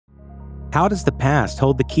How does the past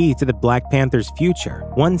hold the key to the Black Panther's future?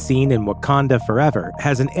 One scene in Wakanda Forever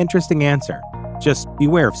has an interesting answer. Just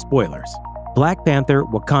beware of spoilers. Black Panther: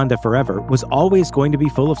 Wakanda Forever was always going to be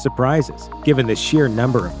full of surprises, given the sheer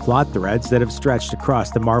number of plot threads that have stretched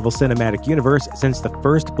across the Marvel Cinematic Universe since the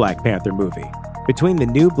first Black Panther movie. Between the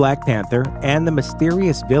new Black Panther and the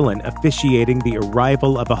mysterious villain officiating the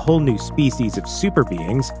arrival of a whole new species of super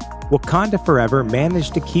beings, Wakanda Forever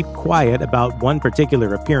managed to keep quiet about one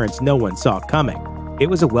particular appearance no one saw coming. It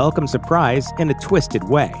was a welcome surprise in a twisted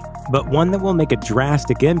way, but one that will make a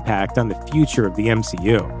drastic impact on the future of the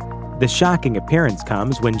MCU. The shocking appearance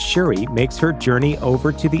comes when Shuri makes her journey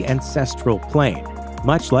over to the Ancestral plane,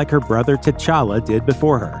 much like her brother T'Challa did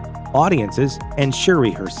before her. Audiences, and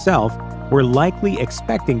Shuri herself, were likely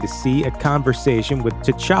expecting to see a conversation with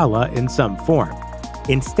T'Challa in some form.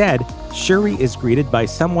 Instead, Shuri is greeted by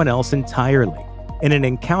someone else entirely, in an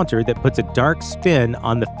encounter that puts a dark spin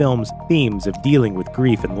on the film's themes of dealing with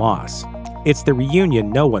grief and loss. It's the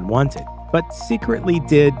reunion no one wanted, but secretly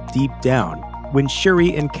did deep down, when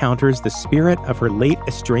Shuri encounters the spirit of her late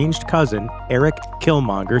estranged cousin, Eric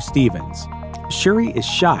Killmonger Stevens. Shuri is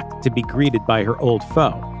shocked to be greeted by her old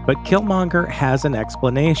foe, but Killmonger has an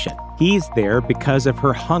explanation. He's there because of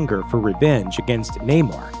her hunger for revenge against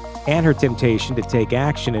Namor, and her temptation to take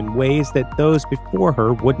action in ways that those before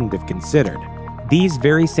her wouldn't have considered. These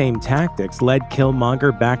very same tactics led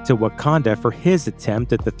Killmonger back to Wakanda for his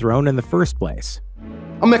attempt at the throne in the first place.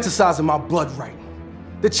 I'm exercising my blood right.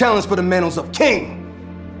 The challenge for the mantles of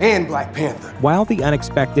King and Black Panther. While the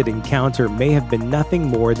unexpected encounter may have been nothing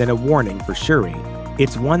more than a warning for Shuri,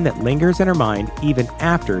 it's one that lingers in her mind even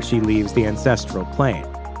after she leaves the Ancestral plane.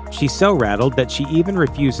 She's so rattled that she even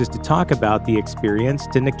refuses to talk about the experience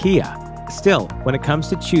to Nakia. Still, when it comes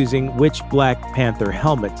to choosing which Black Panther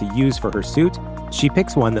helmet to use for her suit, she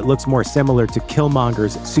picks one that looks more similar to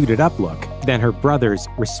Killmonger's suited-up look than her brother's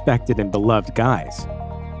respected and beloved guise.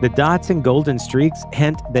 The dots and golden streaks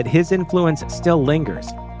hint that his influence still lingers,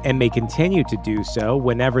 and may continue to do so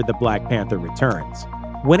whenever the Black Panther returns.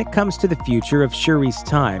 When it comes to the future of Shuri's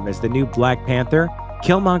time as the new Black Panther,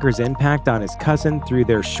 Killmonger's impact on his cousin through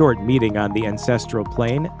their short meeting on the Ancestral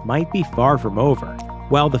plane might be far from over.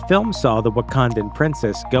 While the film saw the Wakandan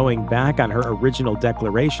princess going back on her original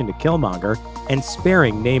declaration to Killmonger and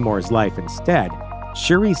sparing Namor's life instead,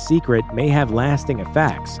 Shuri's secret may have lasting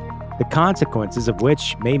effects, the consequences of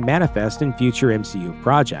which may manifest in future MCU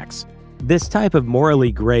projects. This type of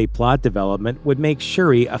morally gray plot development would make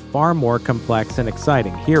Shuri a far more complex and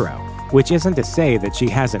exciting hero, which isn't to say that she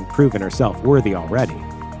hasn't proven herself worthy already.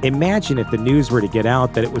 Imagine if the news were to get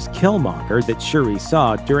out that it was Killmonger that Shuri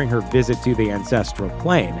saw during her visit to the Ancestral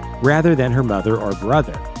plane, rather than her mother or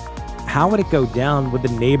brother. How would it go down with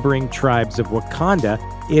the neighboring tribes of Wakanda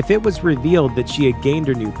if it was revealed that she had gained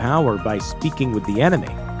her new power by speaking with the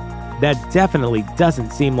enemy? That definitely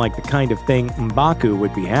doesn't seem like the kind of thing M'Baku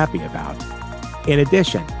would be happy about. In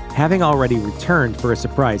addition, having already returned for a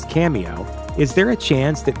surprise cameo, is there a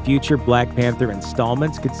chance that future Black Panther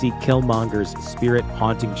installments could see Killmonger's spirit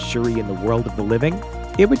haunting Shuri in the world of the living?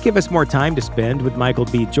 It would give us more time to spend with Michael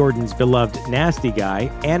B. Jordan's beloved Nasty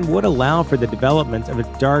Guy, and would allow for the development of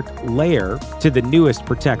a dark layer to the newest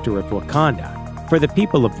protector of Wakanda. For the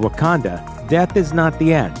people of Wakanda, death is not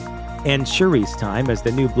the end, and Shuri's time as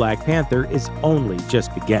the new Black Panther is only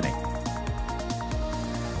just beginning.